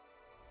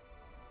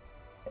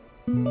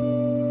Who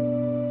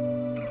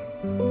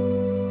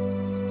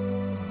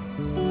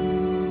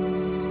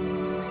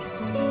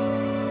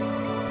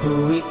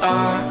we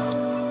are,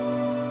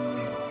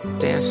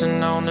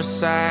 dancing on the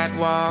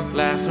sidewalk,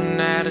 laughing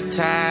at a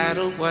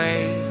tidal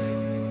wave.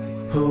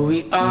 Who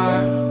we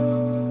are,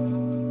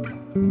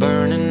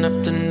 burning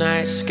up the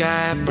night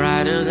sky,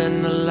 brighter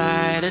than the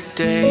light of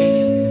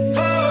day. You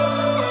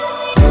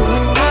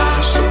and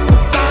I,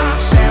 superfly,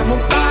 salmon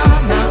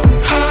by mountain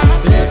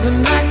high,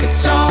 living like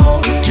it's all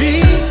a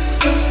dream.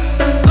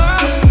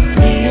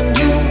 Me and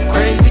you,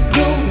 crazy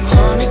blue,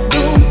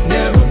 honeydew,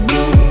 never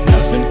blue,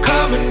 nothing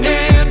coming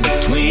in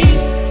between.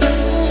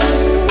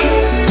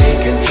 They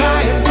can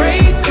try and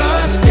break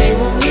us, they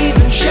won't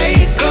even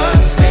shake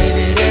us.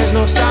 Baby, there's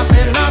no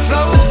stopping our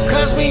flow,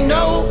 cause we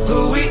know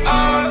who we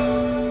are.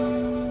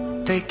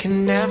 They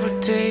can never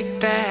take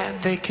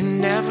that, they can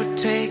never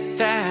take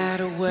that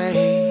away.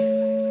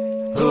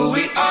 Who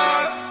we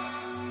are,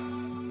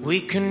 we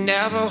can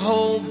never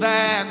hold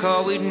back,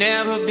 or we'd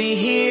never be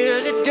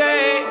here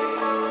today.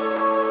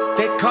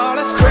 They call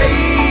us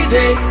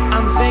crazy,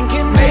 I'm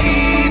thinking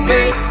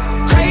maybe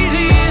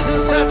crazy isn't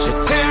such a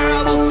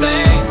terrible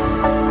thing.